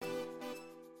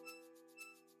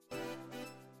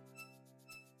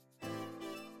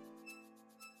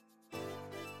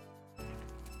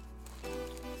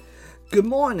Good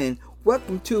morning.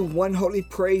 Welcome to One Holy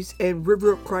Praise and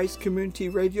River of Christ Community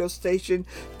Radio Station.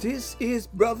 This is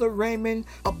Brother Raymond,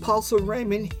 Apostle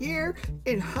Raymond, here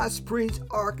in Hot Springs,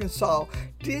 Arkansas.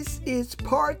 This is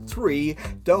part 3,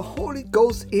 the Holy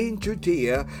Ghost in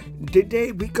Judea.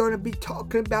 Today we're going to be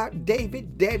talking about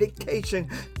David's dedication,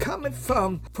 coming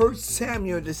from 1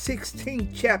 Samuel, the 16th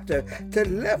chapter, the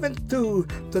 11th through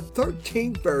the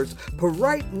 13th verse. But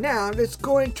right now, let's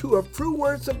go into a few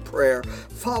words of prayer.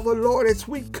 Father, Lord, as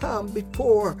we come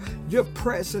before your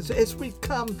presence, as we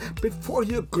come before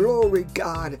your glory,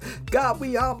 God. God,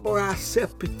 we humble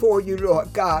ourselves before you,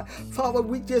 Lord God. Father,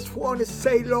 we just want to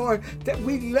say, Lord, that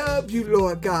we love you,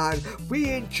 Lord God. We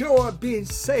enjoy being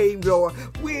saved, Lord.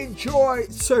 We enjoy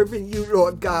serving you,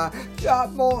 Lord God.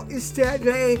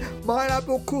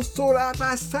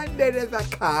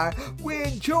 We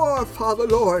enjoy, Father,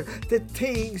 Lord, the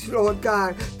things, Lord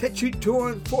God, that you're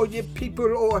doing for your people,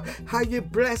 Lord. How you're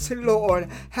blessing, Lord.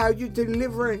 How you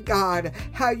delivering, God.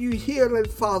 How you healing,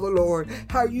 Father, Lord.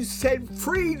 How you set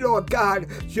free, Lord God,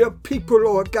 your people,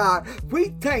 Lord God. We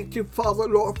thank you, Father,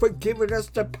 Lord, for giving us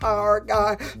the power,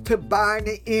 God, to bind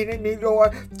the enemy,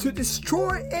 Lord, to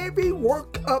destroy every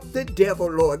work of the devil,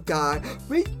 Lord God.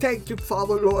 We thank you,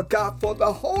 Father, Lord God, for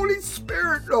the Holy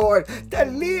Spirit, Lord,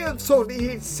 that lives on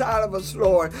the inside of us,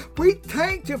 Lord. We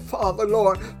thank you, Father,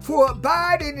 Lord, for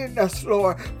abiding in us,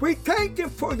 Lord. We thank you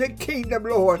for the kingdom,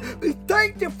 Lord. We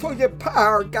thank you for your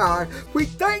power, God. We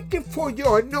thank you for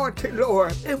your anointing,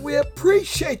 Lord. And we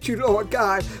appreciate you, Lord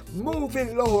God,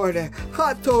 moving, Lord.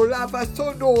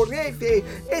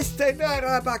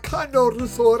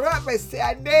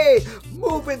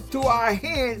 Moving through our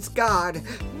hands, God.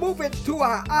 Moving through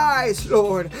our eyes,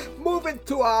 Lord. Moving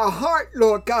through our heart,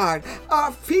 Lord God.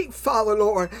 Our feet, Father,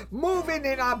 Lord. Moving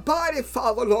in our body,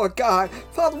 Father, Lord God.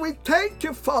 Father, we thank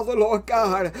you, Father, Lord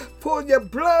God, for your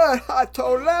blood.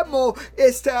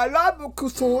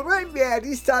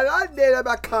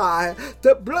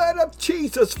 The blood of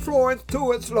Jesus flowing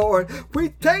through us, Lord. We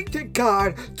thank you,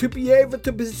 God, to be able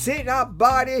to present our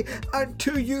body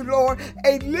unto you, Lord,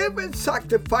 a living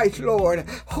sacrifice, Lord,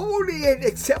 holy and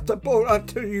acceptable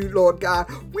unto you, Lord God.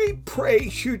 We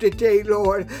praise you today,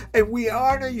 Lord, and we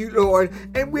honor you, Lord,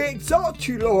 and we exalt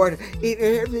you, Lord, in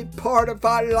every part of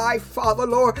our life, Father,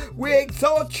 Lord. We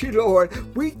exalt you,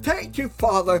 Lord. We thank you,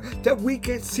 Father, that we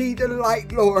can see the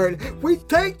light, Lord. We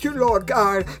thank you, Lord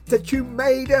God, that you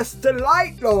made us the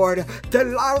light, Lord, the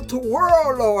light of the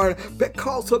world, Lord,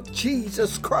 because of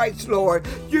Jesus Christ, Lord.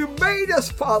 You made us,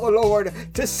 Father, Lord,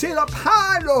 to sit up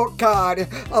high, Lord God,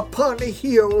 upon the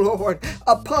hill, Lord,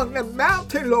 upon the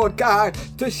mountain, Lord God,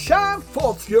 to shine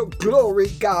forth your glory,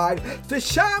 God, to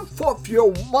shine forth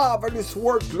your marvelous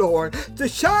work, Lord, to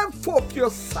shine forth your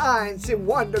signs and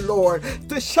wonder, Lord,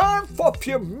 to shine forth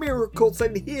your miracles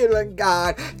and healing,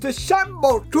 God, to shine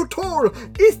forth tutul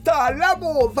ista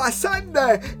lamo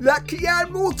vasanda la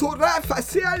kiamu to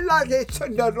rafasia la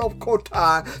gesunda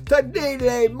rokota the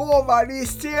nele mova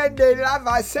listiende la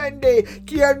vasende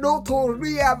kianoto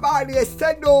ria vali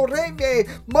estendo reve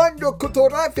mando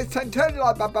kotorafe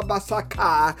santella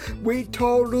babasaka. We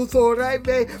told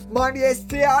Luthereve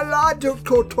manieste ala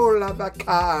kotola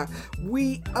vaka.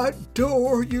 We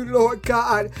adore you, Lord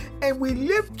God, and we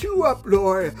lift you up,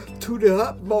 Lord, to the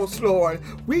utmost, Lord.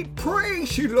 We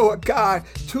praise you, Lord God,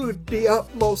 to the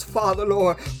utmost, Father,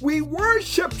 Lord. We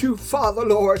worship you, Father,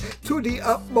 Lord, to the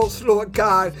utmost, Lord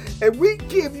God, and we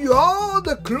give you all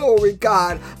the glory,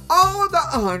 God, all the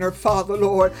honor, Father,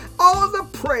 Lord, all the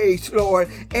praise, Lord,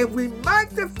 and we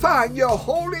magnify your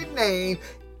holy name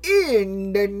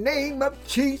in the name of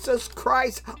Jesus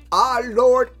Christ, our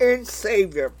Lord and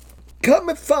Savior.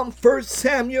 Coming from 1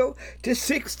 Samuel, the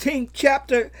 16th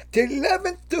chapter, the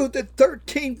 11th through the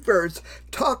 13th verse,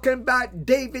 talking about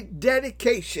David's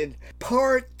dedication,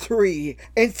 part 3.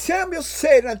 And Samuel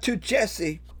said unto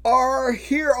Jesse, Are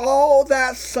here all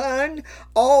thy sons,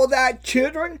 all thy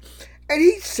children? And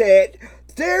he said,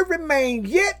 There remain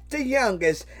yet the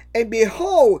youngest, and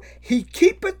behold, he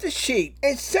keepeth the sheep.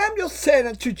 And Samuel said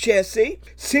unto Jesse,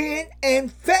 Send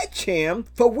and fetch him,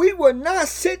 for we will not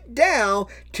sit down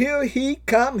till he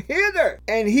come hither.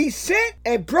 And he sent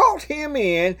and brought him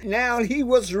in. Now he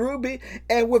was ruby,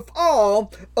 and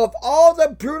withal of all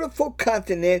the beautiful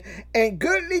countenance, and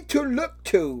goodly to look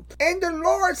to. And the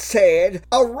Lord said,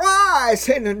 Arise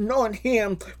and anoint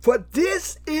him, for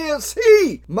this is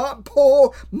he, my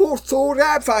poor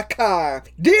Mosorafakar.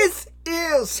 This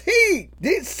is he.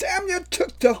 Then Samuel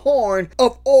took the horn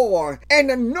of oil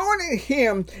and anointed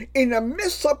him in the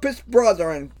midst of his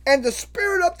brethren. And the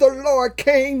Spirit of the Lord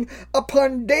came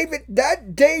upon David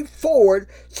that day forward.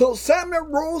 So Samuel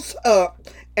rose up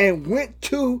and went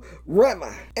to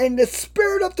Ramah. And the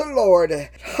Spirit of the Lord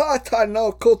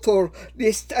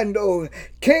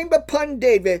came upon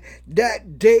David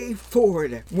that day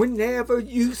forward. Whenever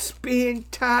you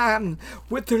spend time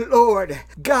with the Lord,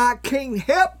 God can't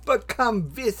help but come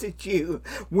visit you.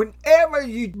 Whenever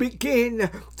you begin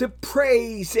to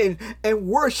praise and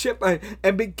worship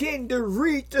and begin to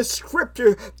read the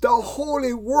scripture, the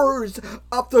holy words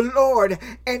of the Lord,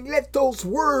 and let those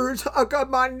words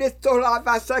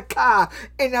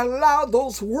and allow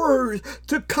those words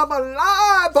to come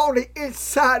alive on the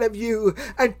inside of you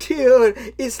until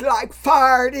it's like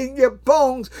fire in your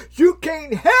bones. You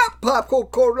can't help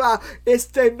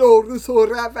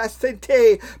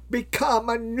become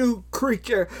a new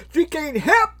creature. You can't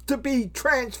help to be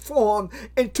transformed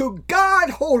into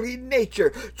God's holy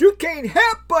nature. You can't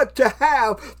help but to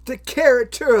have the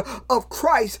character of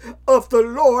Christ, of the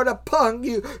Lord upon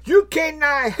you. You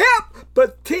cannot help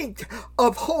but think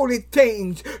of holy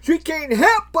things. You can't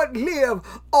help but live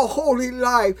a holy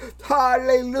life.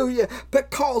 Hallelujah.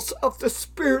 Because of the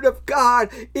Spirit of God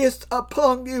is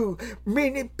upon you.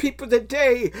 Many people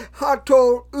today,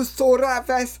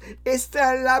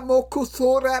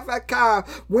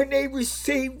 when they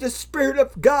receive the Spirit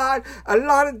of God, a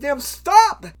lot of them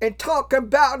stop and talk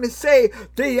about and say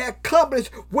they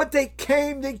accomplished what they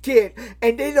came to get,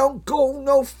 and they don't go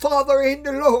no farther in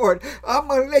the Lord. I'm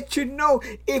going to let you know,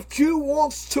 if you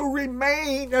want to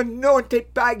remain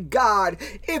anointed by God,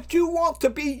 if you want to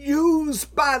be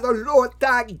used by the Lord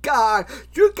thy God,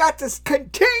 you got to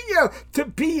continue to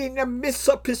be in the midst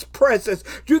of His presence.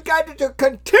 You got to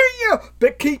continue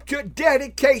to keep your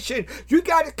dedication. You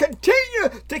got to continue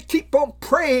to keep on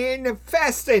praying and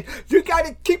fasting. You got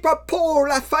to keep a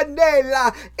la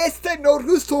fanella.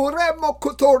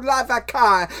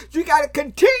 You got to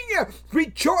continue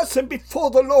rejoicing before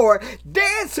the Lord,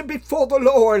 dancing before the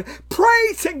Lord,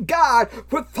 praising God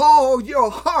with all your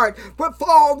heart, with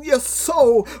all your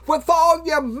soul, with all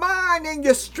your mind and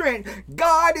your strength.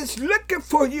 God is looking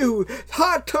for you.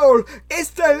 God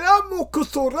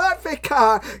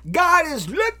is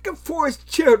looking for His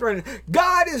children.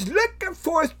 God is looking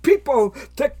for His people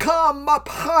to come up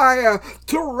higher,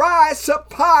 to rise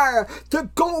up higher, to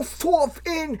go forth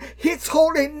in His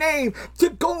holy name, to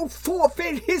go forth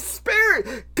in His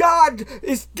Spirit. God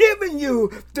is giving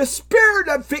you the spirit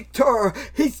of victor.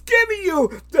 He's giving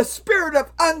you the spirit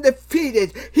of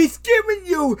undefeated. He's giving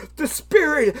you the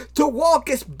spirit to walk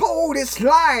as bold as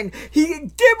lion. He's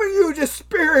giving you the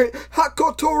spirit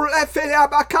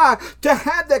to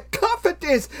have the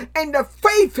confidence and the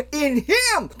faith in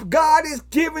Him. God is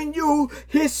giving you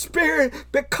His Spirit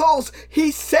because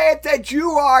He said that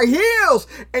you are His,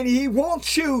 and He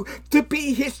wants you to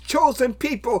be His chosen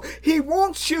people. He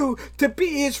wants you to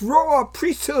be His royal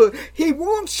priesthood. He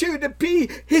wants you to be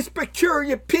His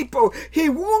peculiar people. He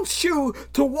wants you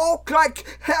to walk like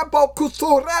have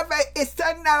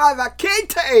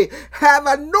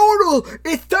a noodle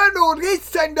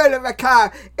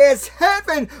as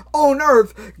heaven on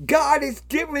earth. God is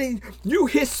giving you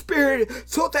His Spirit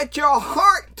so that your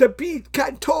heart to be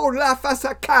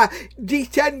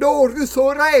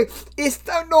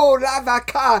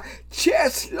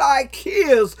just like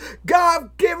His. God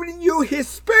giving you His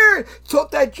Spirit so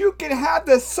that you can have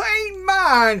the same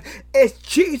mind as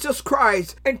Jesus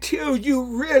Christ, until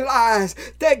you realize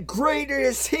that greater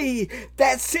is He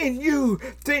that's in you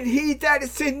than he that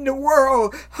is in the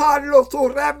world.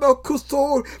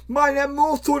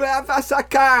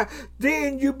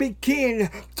 Then you begin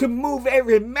to move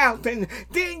every mountain.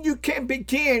 Then you can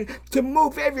begin to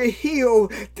move every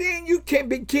hill. Then you can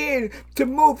begin to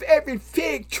move every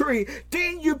fig tree.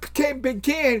 Then you can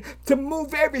begin to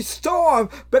move every storm,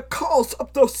 because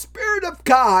of the Spirit of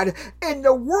God and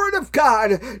the Word of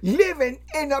God living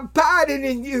and abiding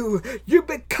in you. You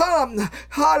become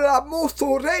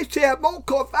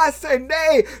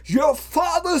your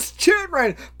Father's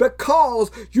children,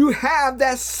 because you have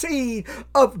that seed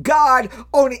of God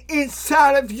on the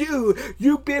inside of you.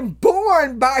 You've been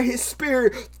born by His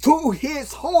Spirit through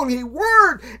His holy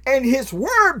Word, and His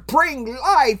Word bring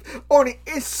life on the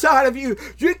inside of you.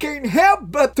 You can't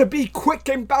help but to be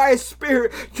quickened by His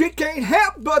Spirit. You can't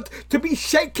help but to be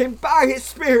shaken by His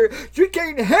Spirit. You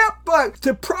can't help but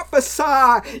to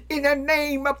prophesy in the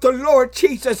name of the Lord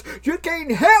Jesus. You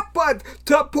can't help but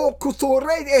to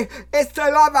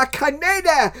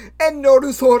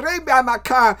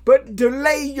but to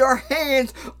lay your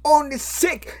hands on the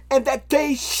sick, and that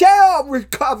they shall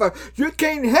recover. You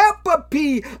can't help but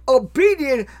be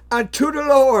obedient unto the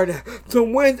Lord. So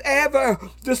whenever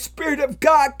the Spirit of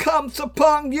God comes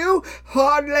upon you,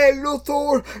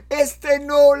 hallelujah,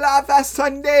 no lava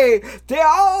Sunday. There's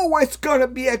always going to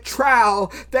be a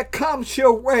trial that comes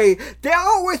your way. There's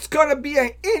always going to be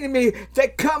an enemy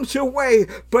that comes your way.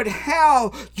 But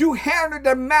how you handle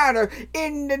the matter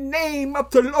in the name of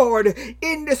the Lord,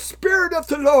 in the Spirit of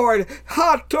the Lord,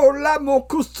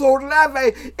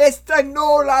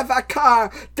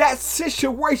 that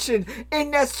situation,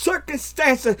 in that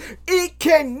circumstance, it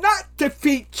cannot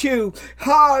defeat you.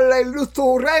 Hallelujah.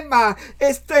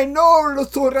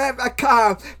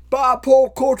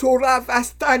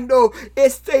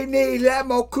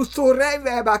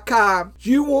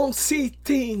 You won't see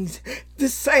things the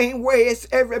same way as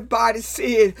everybody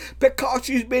see it because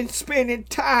you've been spending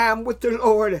time with the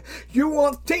Lord. You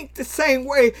won't think the same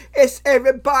way as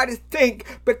everybody think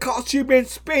because you've been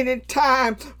spending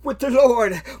time with the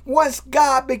Lord. Once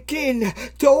God begins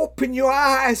to open your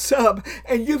eyes up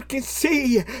and you can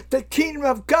see the kingdom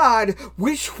of God,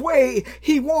 which way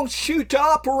He wants you to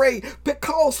operate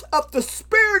because of the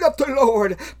Spirit of the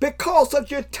Lord, because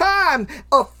of your time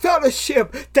of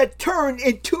fellowship that turned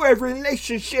into a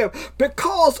relationship,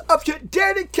 because of your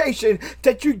dedication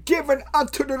that you've given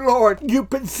unto the Lord. You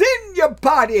present your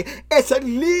body as a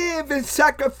living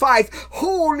sacrifice,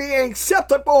 holy and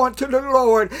acceptable unto the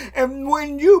Lord. And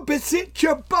when you present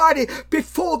your body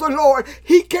before the Lord,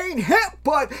 He can't help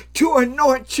but to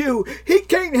anoint you. He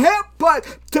can't help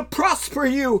but to prosper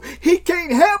you. He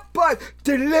can't help but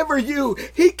deliver you.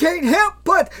 He can't help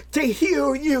but to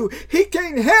heal you. He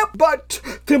can't help but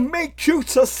to make you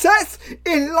success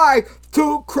in life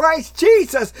through Christ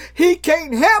Jesus. He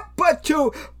can't help but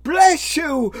to bless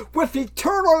you with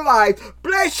eternal life.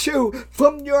 Bless you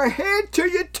from your head to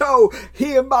your toe.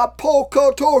 He'll make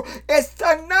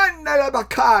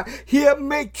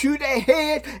you the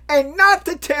head and not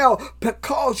the tail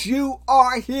because you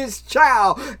are His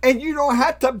child. And you don't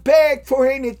have to beg for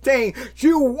anything.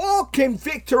 You walk in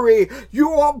victory. You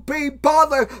won't be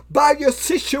bothered by your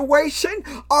situation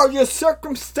or your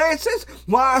circumstances.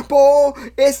 My boy,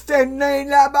 it's the name of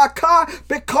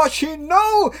because you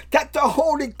know that the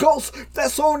Holy Ghost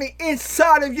that's on the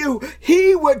inside of you,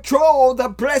 He will draw the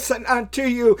blessing unto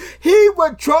you. He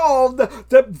will draw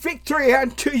the victory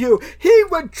unto you. He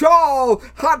will draw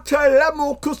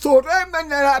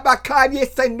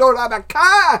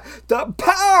the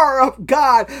power of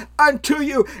God unto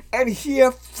you, and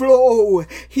He'll flow.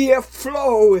 He'll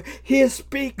flow. He'll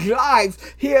speak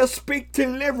life. He'll speak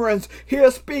deliverance.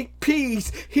 He'll speak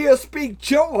peace. He'll speak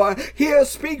joy. He'll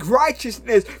speak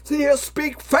righteousness. He'll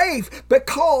speak faith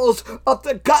because of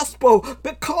the gospel,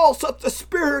 because of the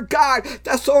Spirit of God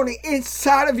that's on the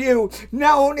inside of you.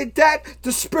 Not only that,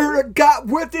 the Spirit of God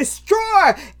will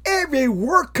destroy every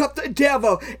work of the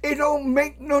devil. It don't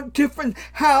make no difference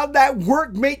how that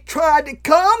work may try to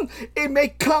come. It may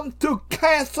come through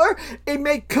cancer. It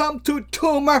may come through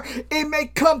tumor. It may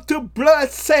come through blood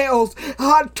cells.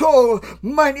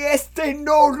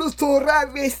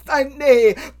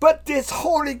 But this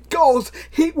Holy Ghost,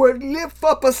 He will lift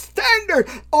up a standard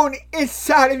on the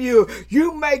inside of you.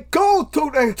 You may go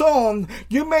through the storm.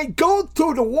 You may go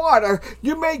through the water.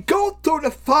 You may go through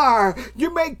the fire.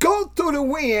 You may go through the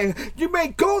wind. You may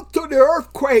go through the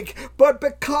earthquake. But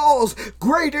because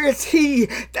greater is He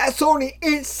that's on the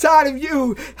inside of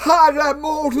you,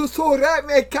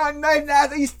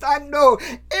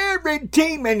 every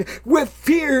demon will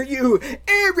fear you.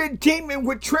 Every demon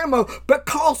will tremble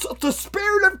because of the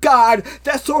Spirit of God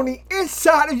that's on the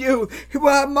inside of you.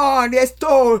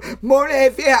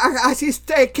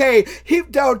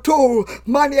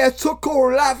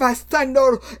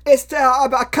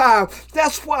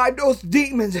 That's why those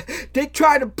demons, they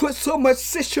try to put so much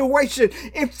situation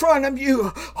in front of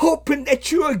you, hoping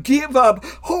that you will give up,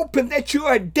 hoping that you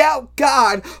will doubt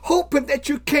God, hoping that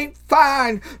you can't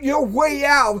find your way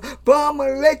out. But I'm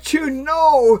going to let you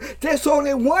know there's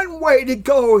only one way to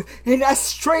go, and that's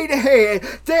straight ahead.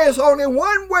 There's only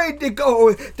one way to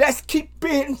go, that's keep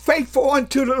being faithful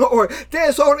unto the Lord.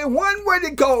 There's only one way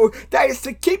to go, that is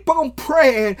to keep on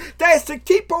praying, that is to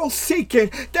keep on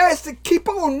seeking, that is to keep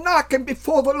on knocking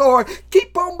before the Lord.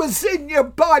 Keep on presenting your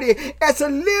body as a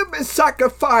living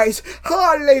sacrifice.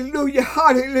 Hallelujah,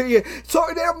 hallelujah. So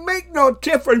it'll make no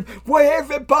difference what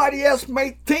everybody else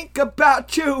may think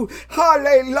about you.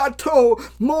 Hallelujah.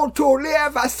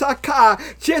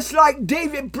 Just like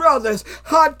David brothers,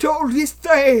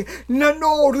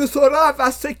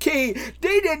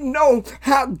 they didn't know know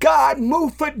how God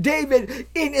moved for David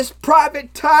in his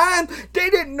private time. They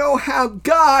didn't know how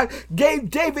God gave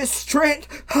David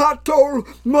strength by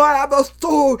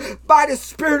the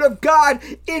Spirit of God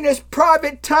in his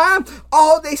private time.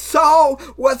 All they saw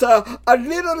was a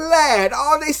little lad.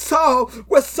 All they saw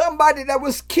was somebody that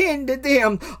was kin to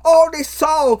them. All they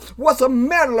saw was a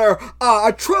meddler,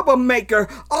 a troublemaker.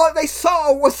 All they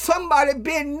saw was somebody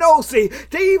being nosy.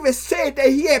 They even said that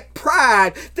he had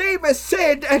pride. They even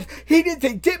said that he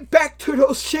didn't get back to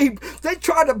those sheep. They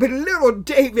tried to belittle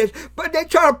David, but they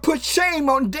tried to put shame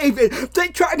on David. They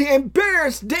tried to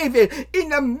embarrass David in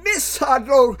the midst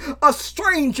of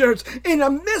strangers, in the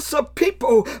midst of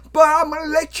people. But I'm going to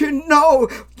let you know,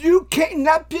 you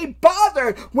cannot be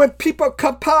bothered when people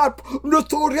come up,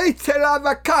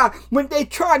 when they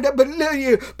try to belittle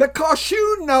you, because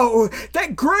you know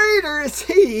that greater is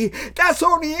he that's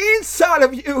on the inside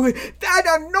of you. That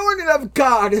anointing of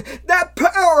God, that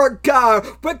power of God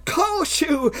will cause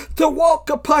you to walk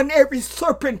upon every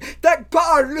serpent. That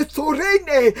power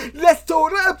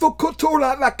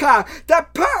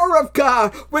of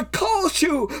God will cause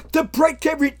you to break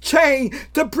every chain,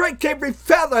 to break every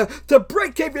feather, to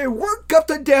break every work of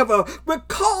the devil, will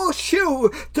cause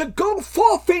you to go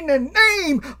forth in the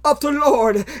name of the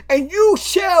Lord, and you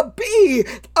shall be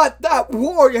that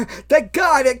warrior that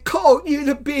God had called you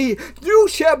to be. You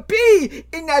shall be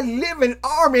in that living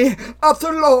army of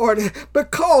the Lord,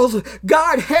 because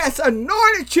God has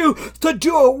anointed you to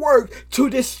do a work, to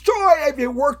destroy every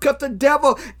work of the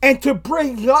devil, and to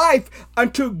bring life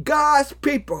unto God's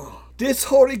people. This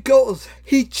Holy Ghost,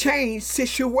 he changed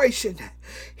situation.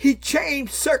 He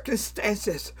changed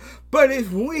circumstances. But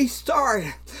if we start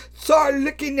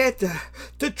looking at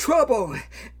the trouble,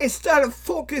 instead of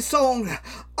focus on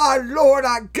our Lord,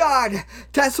 our God,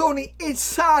 that's on the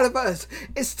inside of us,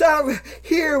 instead of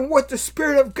hearing what the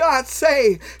Spirit of God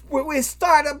say, when we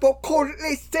start up la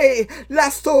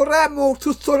soramo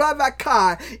tu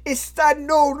soravaka,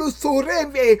 estano lu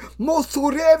soreve, mo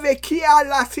soreve ki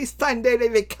ala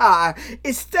sistandeveka,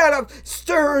 instead of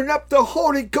stirring up the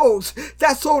Holy Ghost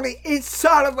that's on the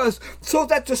inside of us, so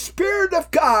that the Spirit of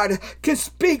God can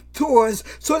speak to us,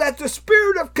 so that the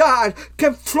Spirit of God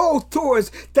can flow through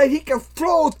us, that he can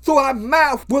flow through our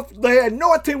mouth with the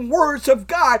anointing words of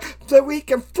God, so we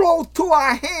can flow through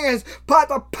our hands by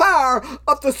the power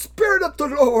of the Spirit of the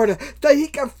Lord, that he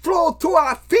can flow through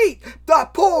our feet,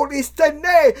 that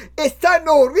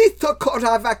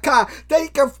he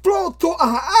can flow through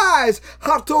our eyes.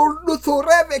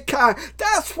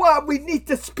 That's why we need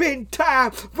to spend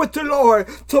time with the Lord,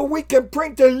 so we can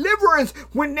bring deliverance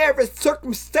whenever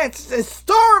circumstances and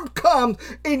storm comes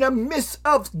in the midst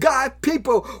of God's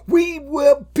people. We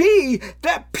will be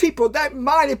that people, that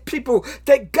mighty people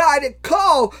that God had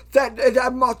called,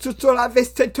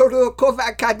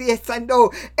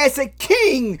 as a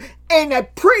king and a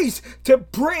priest, to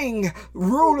bring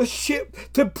rulership,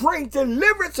 to bring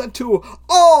deliverance unto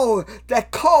all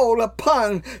that call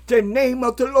upon the name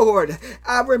of the Lord.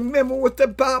 I remember what the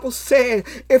Bible said: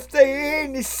 if there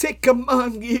any sick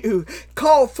among you,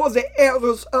 call for the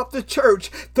elders of the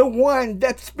church, the one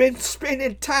that's been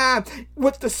spending time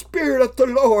with the Spirit of the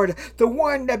Lord, the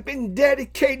one that's been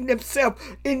dedicating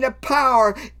himself in the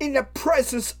power, in the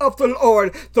presence of the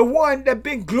Lord, the one that's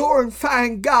been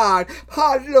glorifying God.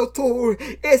 Hallelujah. The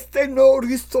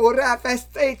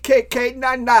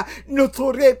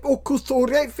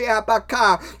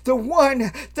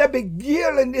one that been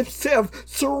yielding himself,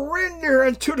 surrender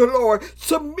unto the Lord,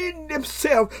 submitting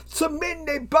himself, submitting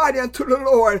their body unto the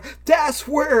Lord. That's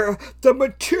where the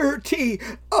maturity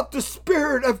of the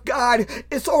Spirit of God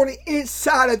is on the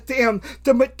inside of them.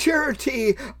 The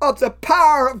maturity of the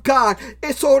power of God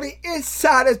is on the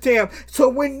inside of them. So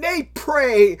when they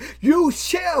pray, you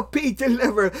shall be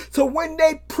delivered. So when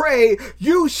they pray,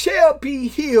 you shall be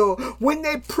healed. When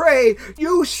they pray,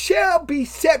 you shall be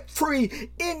set free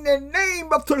in the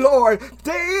name of the Lord.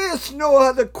 There is no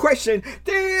other question.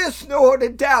 There is no other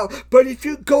doubt. But if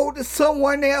you go to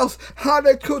someone else,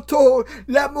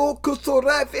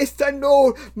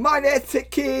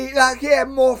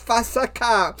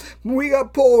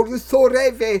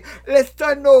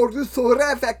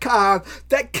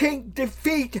 that can't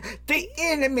defeat the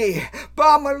enemy. But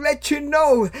I'm going to let you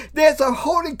know There's a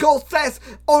Holy Ghost that's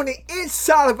on the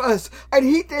inside of us, and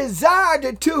he desired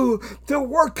to do the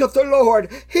work of the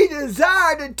Lord. He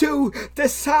desired to do the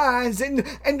signs and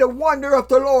the wonder of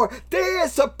the Lord. There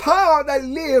is a power that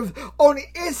lives on the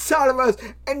inside of us,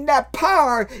 and that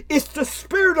power is the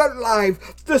Spirit of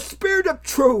life, the Spirit of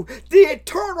truth, the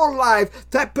eternal life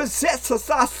that possesses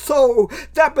our soul,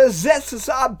 that possesses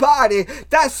our body.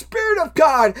 That Spirit of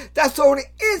God that's on the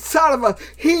inside of us,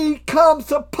 he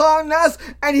comes upon us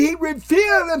and he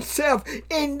reveals himself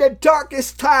in the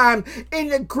darkest time, in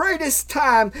the greatest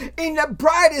time, in the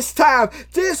brightest time.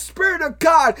 This Spirit of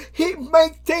God, he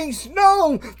makes things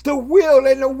known, the will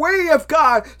and the way of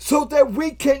God, so that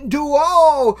we can do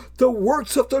all the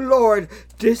works of the Lord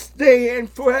this day and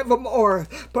forevermore.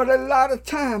 But a lot of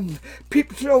times,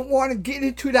 people don't want to get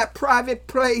into that private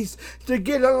place to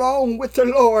get along with the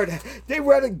Lord. They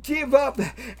rather give up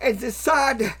and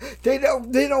decide they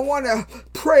don't want to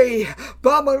pray.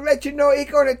 But I'm going to let you know, it's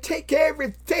going to take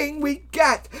everything we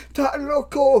got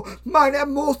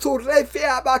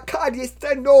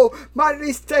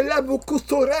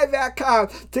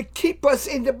to keep us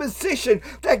in the position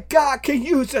that God can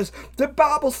use us. The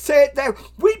Bible said that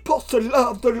we're supposed to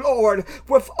love the Lord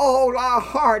with all our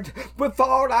heart, with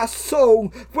all our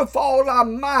soul, with all our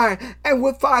mind, and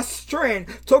with our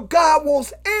strength. So God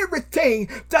wants everything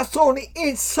that's on the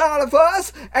inside of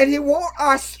us, and he wants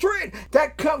our strength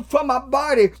that comes from our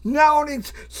body. Not only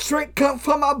strength comes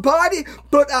from our body,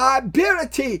 but our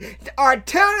ability, our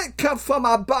talent comes from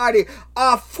our body,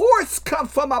 our force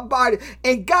comes from our body,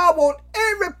 and God wants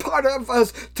every part of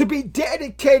us to be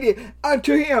dedicated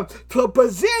unto him. To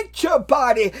present your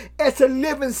body as a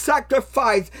living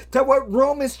sacrifice. That's what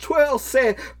Romans 12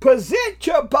 said. Present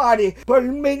your body. But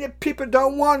many people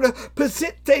don't want to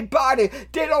present their body.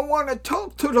 They don't want to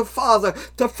talk to the Father.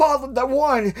 The Father, the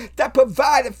one that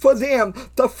provided for them.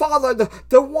 The Father,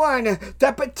 the one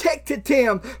that protected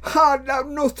them.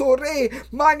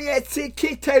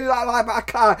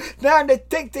 Now they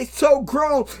think they're so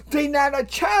grown, they're not a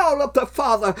child of the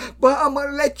Father. But I'm going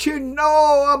to let you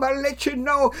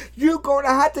know, you're going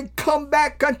to have to come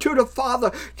back unto the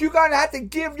Father. You're going to have to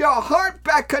give your heart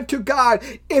back unto God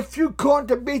if you're going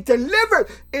to be delivered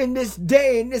in this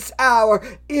day, in this hour,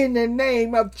 in the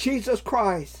name of Jesus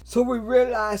Christ. So we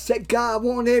realize that God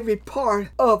wants every part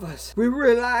of us. We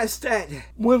realize that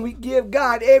when we give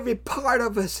God every part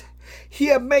of us,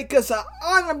 he'll make us an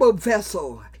honorable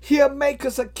vessel. He'll make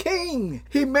us a king.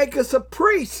 He'll make us a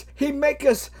priest. He'll make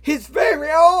us his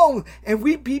very own. And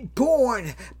we be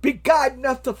born, begotten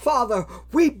of the Father.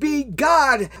 We be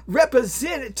God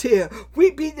representative. We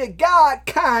be the God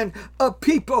kind of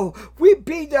people. We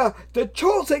be the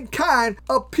chosen kind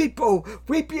of people.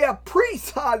 We be a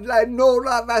priesthood, a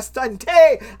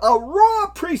royal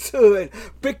priesthood,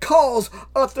 because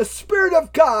of the Spirit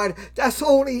of God that's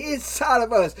on the inside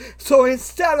of us. So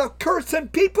instead of cursing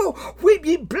people, we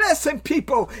be blessing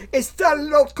people. Instead of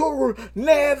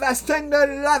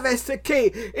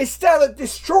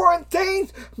destroying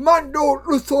things,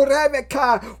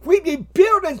 we be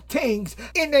building things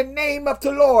in the name of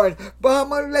the Lord. But I'm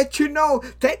going to let you know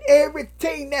that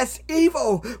everything that's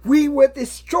evil, we will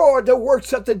destroy the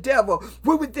works of the devil.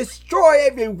 We will destroy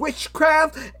every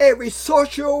witchcraft, every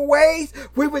social ways.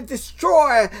 We will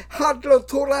destroy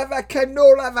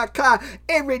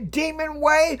every demon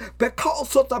way,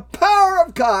 because of the power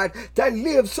of God that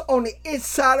lives on the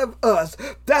inside of us.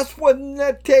 That's what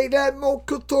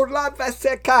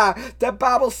the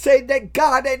Bible says, that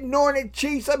God anointed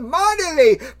Jesus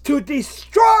mightily to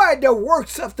destroy the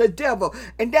works of the devil.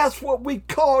 And that's what we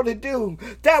call to do.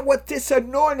 That's what this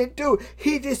anointing do.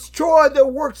 He destroyed the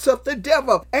works of the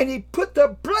devil, and he put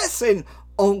the blessing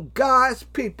on God's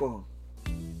people.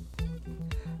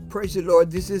 Praise the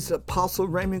Lord. This is Apostle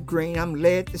Raymond Green. I'm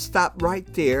led to stop right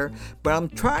there, but I'm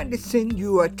trying to send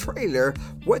you a trailer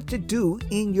what to do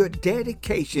in your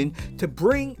dedication to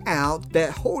bring out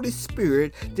that Holy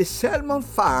Spirit, to set him on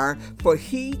fire, for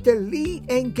he to lead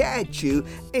and guide you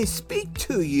and speak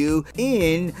to you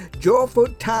in joyful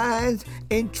times,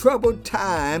 in troubled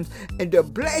times, and to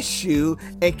bless you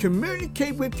and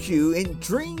communicate with you in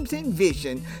dreams and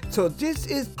vision. So this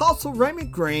is Apostle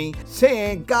Raymond Green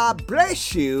saying God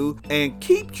bless you and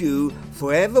keep you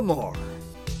forevermore.